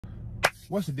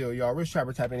What's the deal, y'all? Rich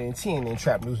Trapper tapping in TNN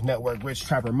Trap News Network, Rich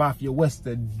Trapper Mafia. What's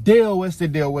the deal? What's the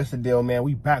deal? What's the deal, man?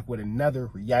 We back with another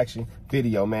reaction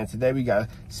video, man. Today we got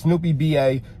Snoopy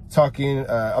BA talking,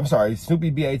 Snoopy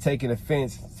BA taking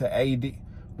offense to AD.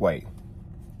 Wait.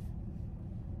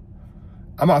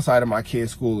 I'm outside of my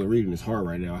kid's school and reading this hard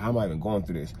right now. How am I even going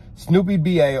through this? Snoopy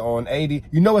BA on AD.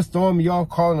 You know what's throwing me off?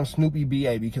 Calling him Snoopy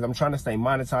BA because I'm trying to stay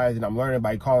monetized and I'm learning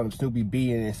by calling him Snoopy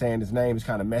B and saying his name is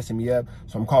kind of messing me up.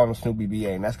 So I'm calling him Snoopy BA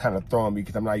and that's kind of throwing me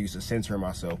because I'm not used to censoring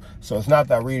myself. So it's not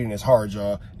that reading is hard,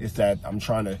 y'all. It's that I'm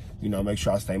trying to, make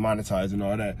sure I stay monetized and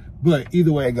all that. But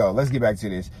either way it go, let's get back to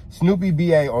this. Snoopy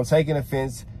BA on taking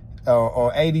offense,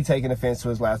 on AD taking offense to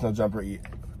his last no jumper.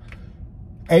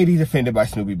 AD defended by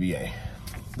Snoopy BA.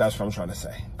 That's what I'm trying to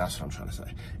say. That's what I'm trying to say.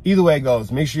 Either way it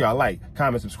goes, make sure y'all like,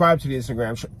 comment, subscribe to the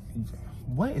Instagram.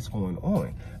 What is going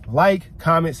on? Like,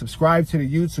 comment, subscribe to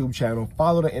the YouTube channel.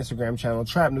 Follow the Instagram channel,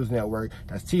 Trap News Network.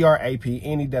 That's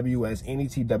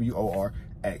TRAPNEWSNETWORX.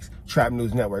 Trap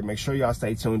News Network. Make sure y'all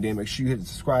stay tuned in. Make sure you hit the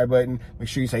subscribe button. Make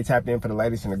sure you stay tapped in for the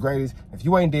latest and the greatest. If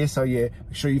you ain't did so yet,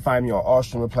 make sure you find me on all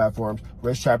streaming platforms.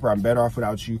 Rich Trapper, I'm better off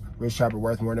without you. Rich Trapper,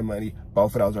 worth more than money.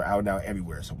 Both of those are out now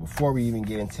everywhere. So before we even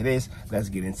get into this, let's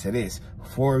get into this.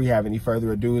 Before we have any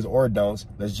further ados or don'ts,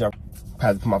 let's jump. I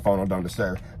had to put my phone on Don't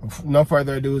Disturb. No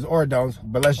further ados or don'ts,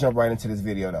 but let's jump right into this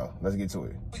video though. Let's get to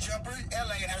it. Jumper,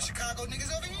 LA and have Chicago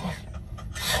niggas over here.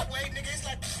 That way, nigga, it's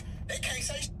like they can't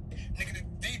say nigga,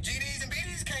 the GDs and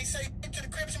BDs can't say to the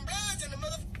Crips and Bloods and the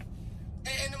mother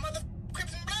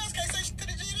Crips and Bloods can't say to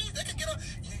the GDs. They can get on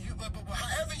but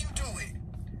however you do it,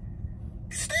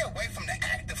 stay away from the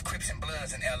active Crips and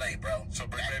Bloods in LA, bro. So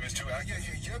Brick Baby's too active?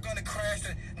 You're gonna crash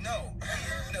the no.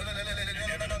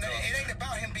 It ain't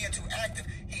about him being too active.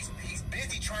 He's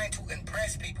busy trying to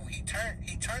impress people. He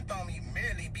turned on me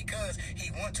merely because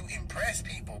he want to impress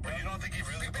people, bro. But you don't think he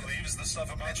really believes the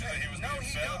stuff about you that he was being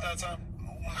fed at that time?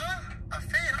 Huh? A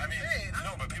fan? I mean,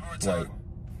 no, but people were telling.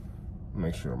 Wait.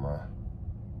 Make sure, man.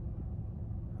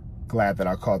 Glad that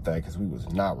I caught that because we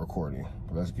was not recording.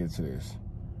 But let's get to this.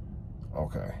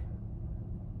 Okay.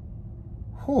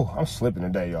 Whew, I'm slipping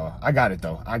today, y'all. I got it,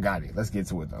 though. I got it. Let's get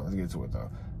to it, though. Let's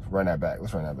run that back.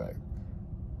 Let's run that back.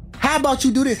 How about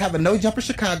you do this? Have a no jumper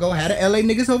Chicago, had a LA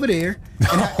niggas over there,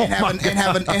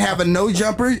 and have a no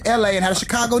jumper LA and have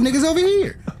Chicago niggas over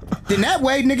here. Then that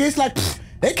way, nigga, it's like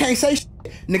they can't say shit.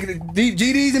 Nigga, the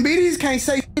GDs and BDs can't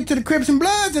say shit to the Crips and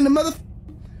Bloods, and the mother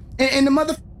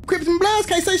Crips and Bloods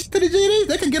can't say shit to the GDs.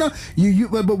 They can get on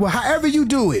but however you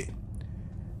do it.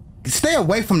 Stay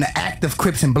away from the active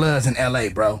Crips and Bloods in LA,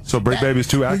 bro. So Brick Baby's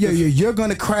too active? You're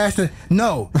gonna crash the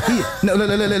no. No.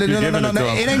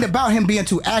 It ain't about him being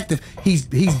too active. He's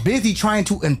busy trying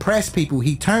to impress people.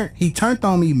 He turned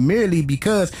on me merely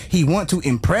because he want to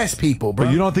impress people, bro.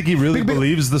 But you don't think he really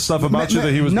believes the stuff about you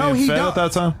that he was being fed at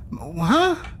that time?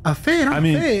 Huh? A fed? I'm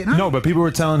fed, huh? No, but people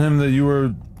were telling him that you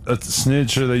were a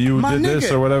snitch or that you did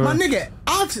this or whatever. My nigga,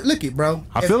 look it, bro.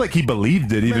 I feel like he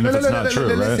believed it even if it's not true,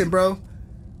 right? Listen, bro.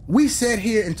 We sat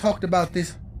here and talked about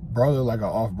this. Bro, look like an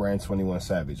off-brand 21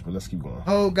 Savage, but let's keep going.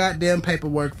 Whole goddamn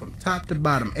paperwork from top to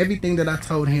bottom. Everything that I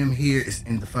told him here is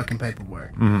in the fucking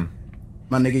paperwork. Mm-hmm.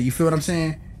 My nigga, you feel what I'm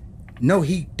saying? No,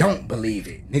 he don't believe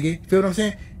it, nigga. You feel what I'm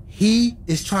saying? He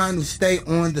is trying to stay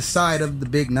on the side of the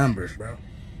big numbers, bro.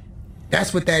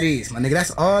 That's what that is, my nigga.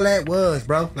 That's all that was,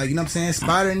 bro. Like, you know what I'm saying?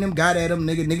 Spider and them got at him,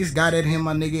 nigga. Niggas got at him,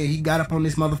 my nigga. He got up on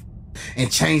this motherfucker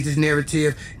and changed his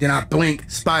narrative. Then I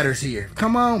blink, Spider's here.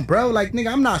 Come on, bro. Like,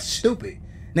 nigga, I'm not stupid.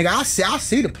 Nigga, I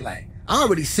see the play. I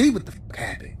already see what the fuck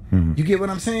happened. Mm-hmm. You get what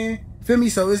I'm saying? Feel me?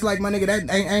 So it's like, my nigga, that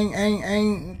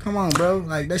ain't come on, bro.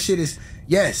 Like, that shit is,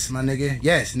 yes, my nigga.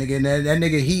 Yes, nigga. That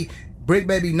nigga, Brick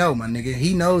Baby know, my nigga.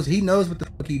 He knows what the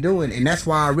fuck he doing. And that's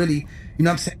why I really, you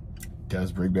know what I'm saying?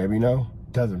 Does Brick Baby know?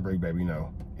 Doesn't Brick Baby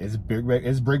know? Is Brick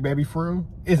Baby for real?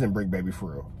 Isn't Brick Baby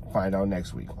for real? Find out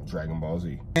next week on Dragon Ball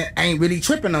Z. I ain't really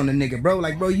tripping on the nigga, bro.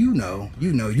 Like, bro, you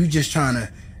just trying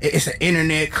to, it's an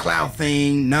internet clout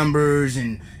thing, numbers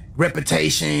and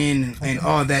reputation and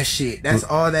all that shit. That's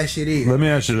all that shit is. Let me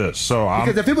ask you this.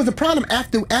 Because if it was a problem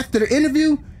after the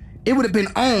interview, it would have been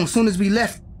on as soon as we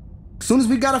left. As soon as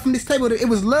we got up from this table, it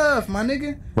was love, my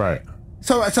nigga. Right.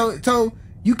 So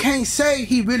you can't say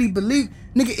he really believed.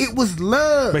 Nigga, it was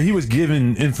love. But he was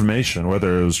given information,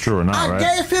 whether it was true or not, right?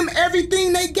 I gave him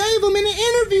everything they gave him in the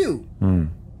interview.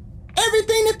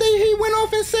 Everything that he went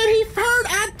off and said he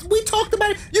heard, we talked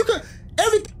about it.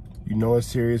 Everything. You know it's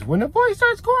serious. When the voice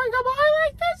starts going up high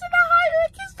like this and the higher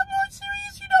it gets, the more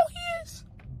serious you know he is.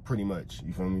 Pretty much,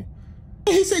 you feel me?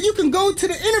 He said you can go to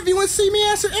the interview and see me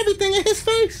answer everything in his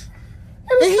face.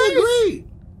 And he agreed.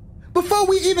 Before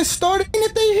we even started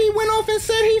anything, he went off and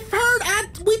said he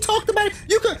heard, we talked about it.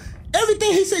 You can,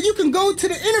 everything he said, you can go to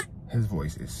the interview. His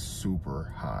voice is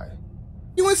super high.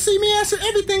 You want to see me answer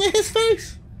everything in his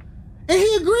face? And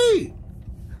he agreed.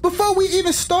 Before we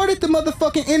even started the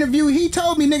motherfucking interview, he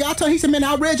told me, nigga, he said, man,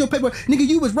 I read your paper. Nigga,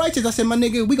 you was righteous. I said, my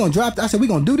nigga, we gonna drop, I said, we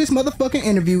gonna do this motherfucking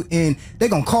interview and they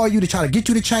gonna call you to try to get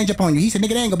you to change up on you. He said, nigga,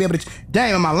 they ain't gonna be able to,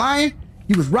 damn, am I lying?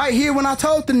 You was right here when I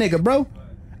told the nigga, bro.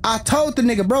 I told the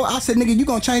nigga, bro, I said, nigga, you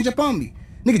gonna change up on me.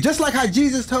 Nigga, just like how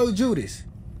Jesus told Judas.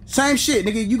 Same shit,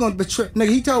 nigga, you gonna betray, nigga,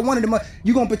 he told one of them,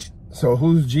 you gonna betray. So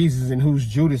who's Jesus and who's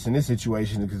Judas in this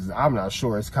situation? Because I'm not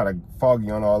sure. It's kind of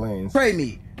foggy on all ends. Pray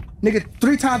me. Nigga,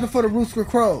 3 times before the rooster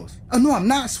crows. Oh, no, I'm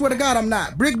not. Swear to God, I'm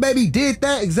not. Brick Baby did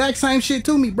that exact same shit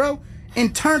to me, bro.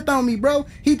 And turned on me, bro.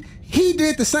 He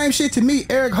did the same shit to me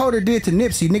Eric Holder did to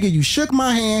Nipsey. Nigga, you shook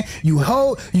my hand. You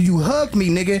hugged me,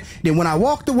 nigga. Then when I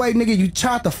walked away, nigga, you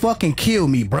tried to fucking kill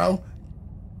me, bro.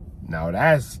 Now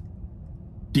that's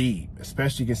deep.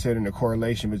 Especially considering the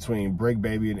correlation between Brick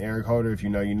Baby and Eric Holder. If you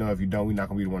know, you know. If you don't, we're not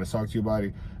going to be the one to talk to you about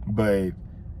it. But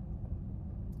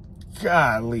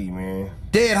golly, man.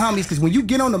 Dead homies, because when you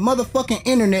get on the motherfucking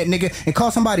internet, nigga, and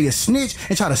call somebody a snitch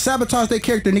and try to sabotage their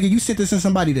character, nigga, you sentencing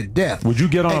somebody to death. Would you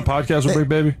get on a podcast with Brick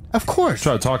Baby? Of course.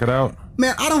 Try to talk it out?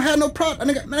 Man, I don't have no problem.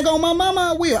 Nigga, on my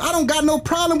mama, I will. I don't got no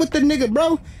problem with the nigga,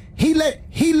 bro. He let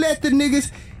the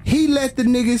niggas.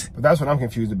 But that's what I'm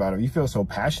confused about. If you feel so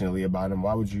passionately about him,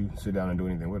 why would you sit down and do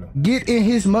anything with him? Get in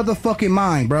his motherfucking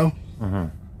mind, bro.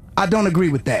 I don't agree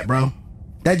with that, bro.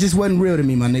 That just wasn't real to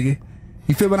me, my nigga.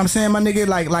 You feel what I'm saying, my nigga?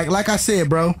 Like I said,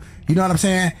 bro. You know what I'm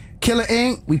saying? Killer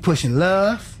Inc., we pushing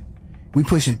love, we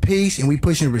pushing peace, and we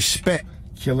pushing respect.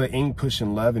 Killer Inc.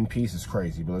 pushing love and peace is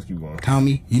crazy, but let's keep going.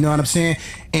 Tommy, you know what I'm saying?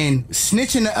 And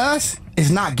snitching to us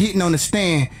is not getting on the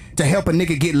stand to help a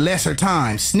nigga get lesser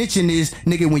time. Snitching is,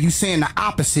 nigga, when you saying the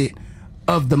opposite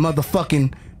of the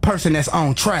motherfucking person that's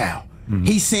on trial.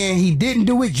 He's saying he didn't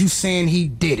do it, you saying he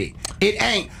did it. It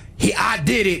ain't, I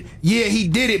did it. Yeah, he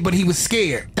did it, but he was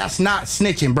scared. That's not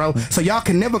snitching, bro. So y'all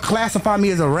can never classify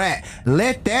me as a rat.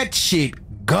 Let that shit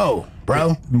go,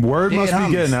 bro. Word must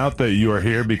be getting out that you are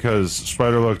here because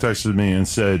Spider-Look texted me and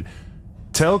said,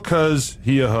 tell cuz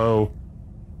he a hoe,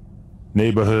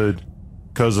 neighborhood,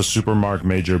 cuz a supermarket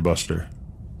major buster.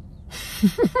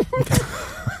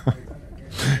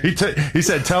 He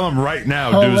said, tell him right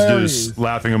now, deuce,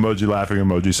 laughing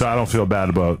emoji. So I don't feel bad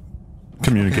about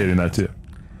communicating that to you.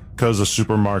 Cuz a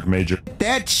supermarket major.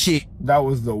 That shit. That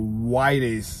was the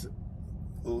whitest,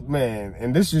 man.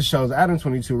 And this just shows Adam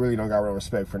 22 really don't got real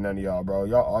respect for none of y'all, bro.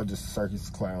 Y'all all just circus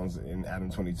clowns in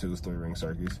Adam 22's 3-ring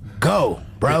circus. Go,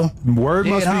 bro. Word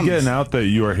must be getting out that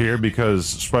you are here because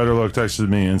Spider-Look texted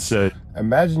me and said,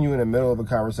 imagine you in the middle of a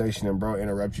conversation and bro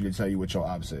interrupt you to tell you what your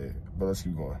op said. But let's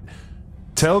keep going.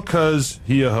 tell cuz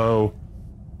he a hoe,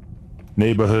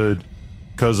 neighborhood,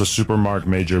 cuz a supermarket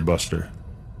major buster.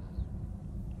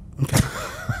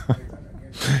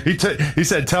 He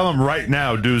said, tell him right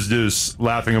now, deuce,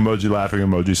 laughing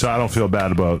emoji. So I don't feel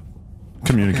bad about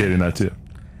communicating that to you.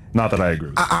 Not that I agree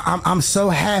with you. I'm so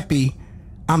happy.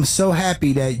 I'm so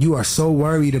happy that you are so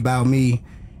worried about me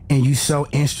and you so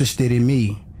interested in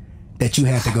me that you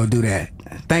have to go do that.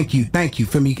 Thank you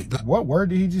for me. What word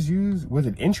did he just use? Was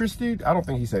it interested? I don't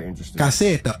think he said interested. I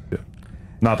said though. Yeah.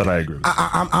 Not that I agree with you.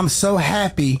 I'm so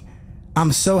happy.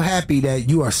 I'm so happy that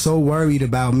you are so worried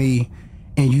about me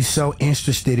and you so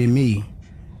interested in me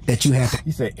that you have to.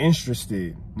 He said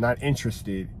interested, not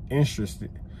interested.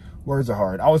 Interested. Words are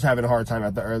hard. I was having a hard time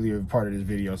at the earlier part of this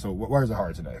video, so words are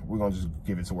hard today. We're gonna just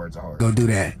give it to words are hard. Go do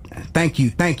that. Thank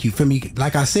you for me.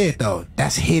 Like I said though,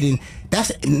 that's hidden.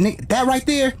 That right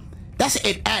there. That's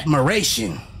an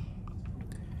admiration.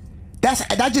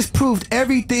 That just proved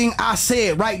everything I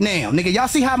said right now, nigga. Y'all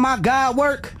see how my God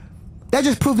work? That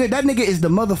just proved that nigga is the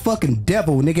motherfucking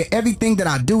devil, nigga. Everything that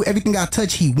I do, everything I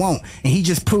touch, he won't, and he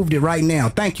just proved it right now.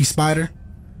 Thank you, Spider.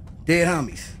 Dead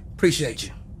homies, appreciate you.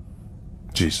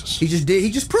 Jesus. He just did. He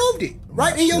just proved it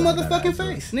right in your motherfucking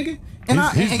face, nigga. And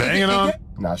he's banging on.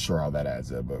 Not sure how that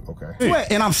adds up, but okay.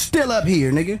 And I'm still up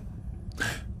here, nigga.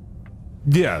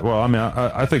 Yeah, well, I mean,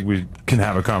 I think we can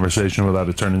have a conversation without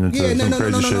it turning into some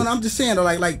crazy shit. No. I'm just saying, though,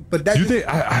 but that. You think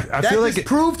I feel like it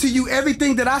proved to you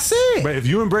everything that I said. But if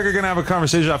you and Brick are gonna have a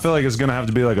conversation, I feel like it's gonna have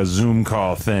to be like a Zoom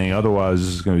call thing. Otherwise, this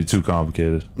is gonna be too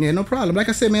complicated. Yeah, no problem. Like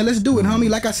I said, man, let's do it, homie.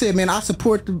 Like I said, man, I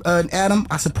support Adam.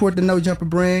 I support the No Jumper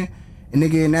brand. And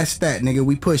nigga, and that's that, nigga.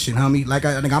 We pushing, homie. Like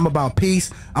I'm about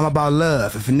peace. I'm about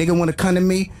love. If a nigga wanna come to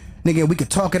me, nigga, we could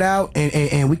talk it out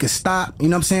and we could stop. You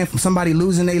know what I'm saying? From somebody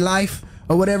losing their life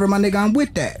or whatever, my nigga. I'm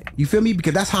with that. You feel me?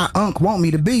 Because that's how Unc want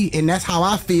me to be, and that's how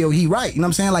I feel he right. You know what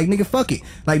I'm saying? Like nigga, fuck it.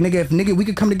 Like nigga, if nigga we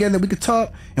could come together, we could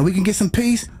talk, and we can get some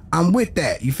peace. I'm with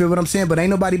that. You feel what I'm saying? But ain't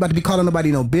nobody about to be calling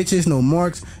nobody no bitches, no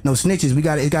marks, no snitches.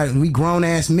 We grown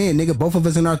ass men, nigga. Both of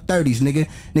us in our 30s,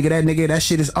 nigga. That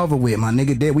shit is over with, my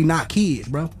nigga. We not kids,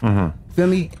 bro. Feel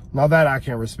me? Now that I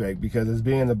can respect, because as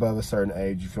being above a certain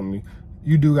age, you feel me?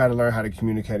 You do got to learn how to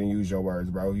communicate and use your words,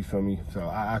 bro. You feel me? So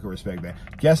I can respect that.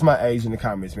 Guess my age in the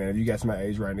comments, man. If you guess my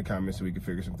age, write in the comments so we can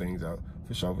figure some things out.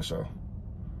 For sure, for sure.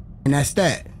 And that's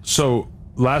that. So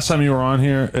last time you were on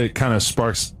here, it kind of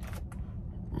sparks.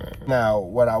 Now,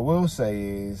 what I will say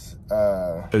is,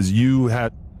 as you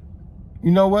had,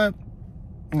 you know what?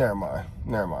 Never mind.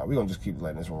 We're gonna just keep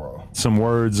letting this one roll. Some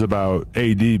words about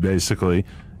AD, basically.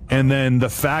 And then the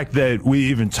fact that we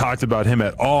even talked about him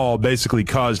at all basically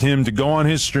caused him to go on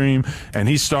his stream, and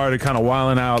he started kind of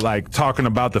wilding out, like talking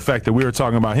about the fact that we were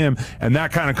talking about him. And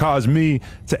that kind of caused me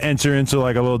to enter into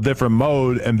like a little different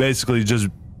mode and basically just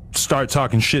start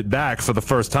talking shit back for the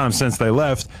first time since they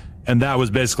left. And that was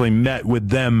basically met with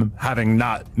them having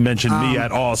not mentioned me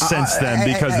at all since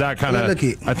then, because that kind of,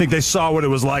 I think they saw what it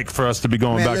was like for us to be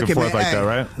going back and forth like that,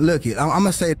 right? Look, I'm going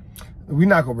to say, we're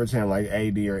not going to pretend like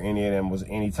AD or any of them was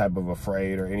any type of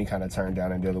afraid or any kind of turned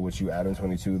down and dealing with you Adam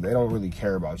 22. They don't really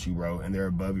care about you, bro, and they're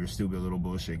above your stupid little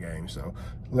bullshit game. So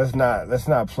let's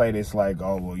not play this like,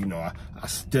 oh, well, you know, I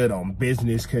stood on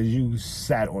business because you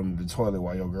sat on the toilet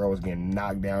while your girl was getting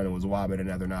knocked down and was wobbling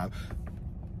another knob.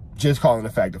 Just calling the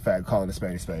fact, calling a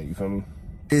spade, you feel me?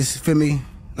 It's, feel me?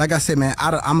 Like I said, man,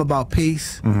 I'm about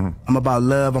peace. I'm about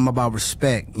love. I'm about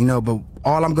respect, you know, but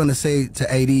all I'm going to say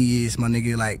to AD is, my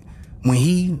nigga, like, when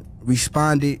he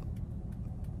responded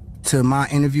to my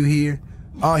interview here,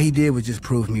 all he did was just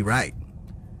prove me right.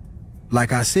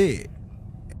 Like I said.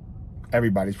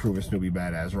 Everybody's proving Snoopy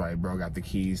badass right. Bro got the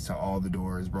keys to all the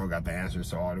doors. Bro got the answers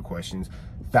to all the questions.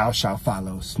 Thou shalt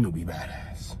follow Snoopy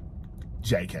badass.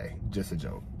 JK, just a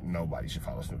joke. Nobody should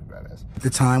follow Snoopy badass. At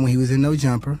the time when he was in No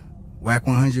Jumper, Whack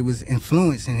 100 was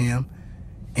influencing him,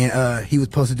 and he was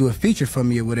supposed to do a feature for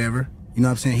me or whatever. You know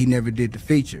what I'm saying? He never did the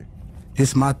feature.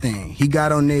 This my thing. He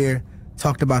got on there,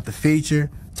 talked about the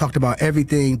feature, talked about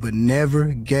everything, but never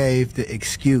gave the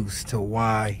excuse to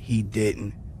why he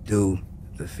didn't do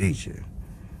the feature.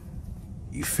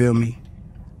 You feel me?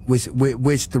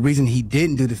 Which the reason he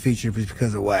didn't do the feature was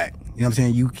because of Whack. You know what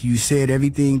I'm saying? You said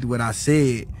everything to what I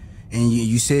said, and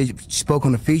you said you spoke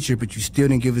on the feature, but you still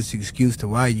didn't give us an excuse to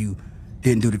why you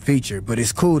didn't do the feature. But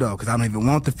it's cool though, because I don't even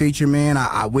want the feature, man.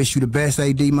 I wish you the best,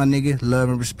 AD, my nigga. Love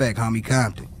and respect, homie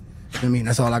Compton. I mean,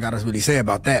 that's all I got to really say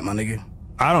about that, my nigga.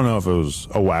 I don't know if it was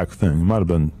a Whack thing. It might have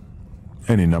been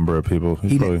any number of people.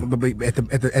 But at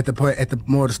the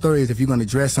more of the story is, if you're gonna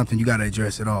address something, you gotta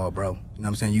address it all, bro. You know what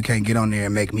I'm saying? You can't get on there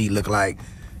and make me look like.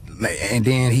 And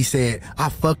then he said, "I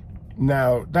fuck."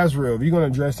 Now that's real. If you're gonna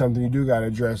address something, you do gotta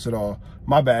address it all.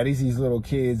 My bad. He's these little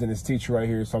kids and his teacher right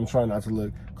here, so I'm trying not to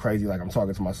look crazy like I'm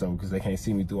talking to myself because they can't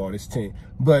see me through all this tint.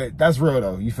 But that's real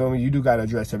though. You feel me? You do gotta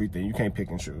address everything. You can't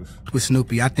pick and choose. With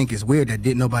Snoopy, I think it's weird that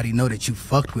didn't nobody know that you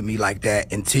fucked with me like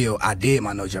that until I did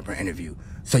my No Jumper interview.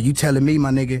 So you telling me, my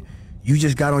nigga, you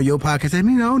just got on your podcast and said,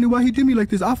 man, I don't know why he did me like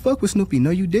this. I fuck with Snoopy. No,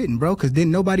 you didn't, bro, because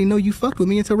didn't nobody know you fucked with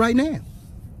me until right now.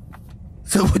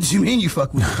 So what do you mean you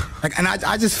fuck with me? Like, and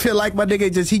I just feel like my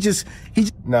nigga he just.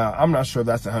 Nah, I'm not sure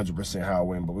that's 100% how I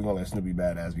win, but we're gonna let Snoopy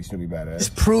badass be Snoopy badass.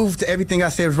 Just proved everything I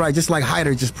said was right, just like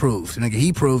Hyder just proved. Nigga,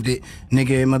 he proved it.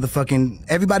 Nigga, motherfucking,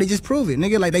 everybody just proved it.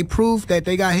 Nigga, like they proved that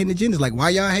they got hidden agendas. Like, why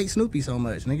y'all hate Snoopy so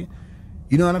much, nigga?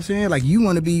 You know what I'm saying? Like, you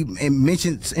want to be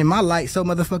mentioned in my light so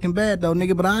motherfucking bad, though,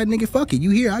 nigga. But nigga, fuck it.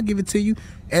 You here, I'll give it to you.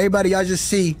 Everybody, y'all just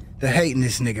see the hate in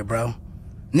this nigga, bro.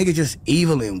 Nigga just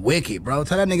evil and wicked, bro.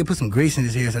 Tell that nigga put some grease in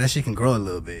his hair so that shit can grow a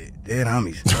little bit. Dead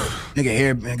homies. Nigga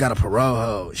hair got a parole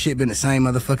hole. Shit been the same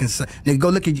motherfucking... Nigga, go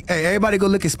look at... Hey, everybody go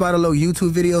look at Spider-Lo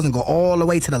YouTube videos and go all the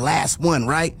way to the last one,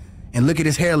 right? And look at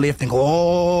his hair lift and go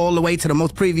all the way to the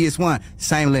most previous one.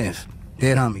 Same length.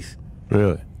 Dead homies.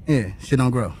 Really? Yeah, shit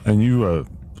don't grow. And you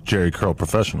Jerry Curl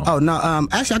professional. Oh, no,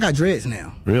 actually I got dreads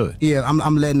now. Really? Yeah,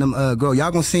 I'm letting them grow.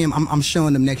 Y'all gonna see them, I'm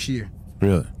showing them next year.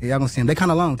 Really? Yeah, y'all gonna see them. They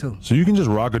kind of long too. So you can just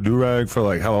rock a do-rag for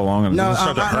like hella long and no, it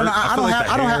doesn't start to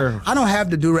hurt? I don't have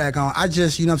the do-rag on. I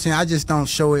just, you know what I'm saying, I just don't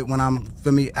show it when I'm,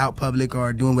 for me, out public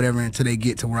or doing whatever until they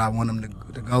get to where I want them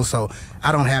to go. So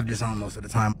I don't have this on most of the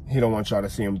time. He don't want y'all to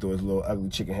see him through his little ugly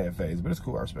chicken head phase, but it's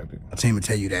cool. I respect it. I can't even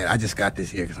tell you that. I just got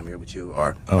this here because I'm here with you,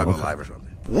 or if I go live or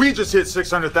something. We just hit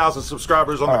 600,000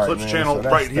 subscribers on the Clips channel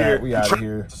right here. We out of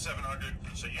here. 700,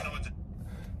 so you know what to...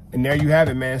 And there you have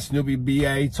it, man. Snoopy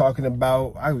BA talking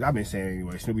about, I've been saying it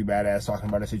anyway, Snoopy badass talking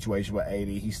about a situation with AD.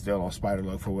 He's still on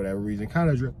Spider-Lo for whatever reason.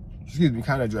 Kind of drip. excuse me,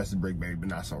 kind of addressed the Brick Baby, but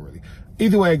not so really.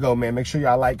 Either way it go, man, make sure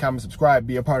y'all like, comment, subscribe,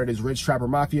 be a part of this Rich Trapper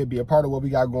Mafia, be a part of what we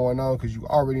got going on, because you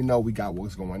already know we got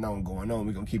what's going on.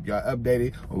 We're going to keep y'all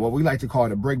updated on what we like to call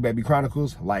the Brick Baby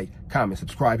Chronicles. Like, comment,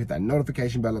 subscribe, hit that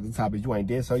notification bell at the top if you ain't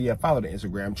did so yet. Follow the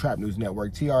Instagram, Trap News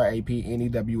Network,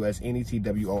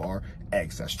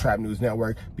 TRAPNEWSNETWORX. That's Trap News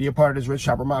Network. Be a part of this Rich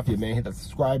Trapper Mafia, man. Hit that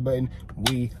subscribe button.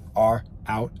 We are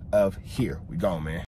out of here. We gone, man.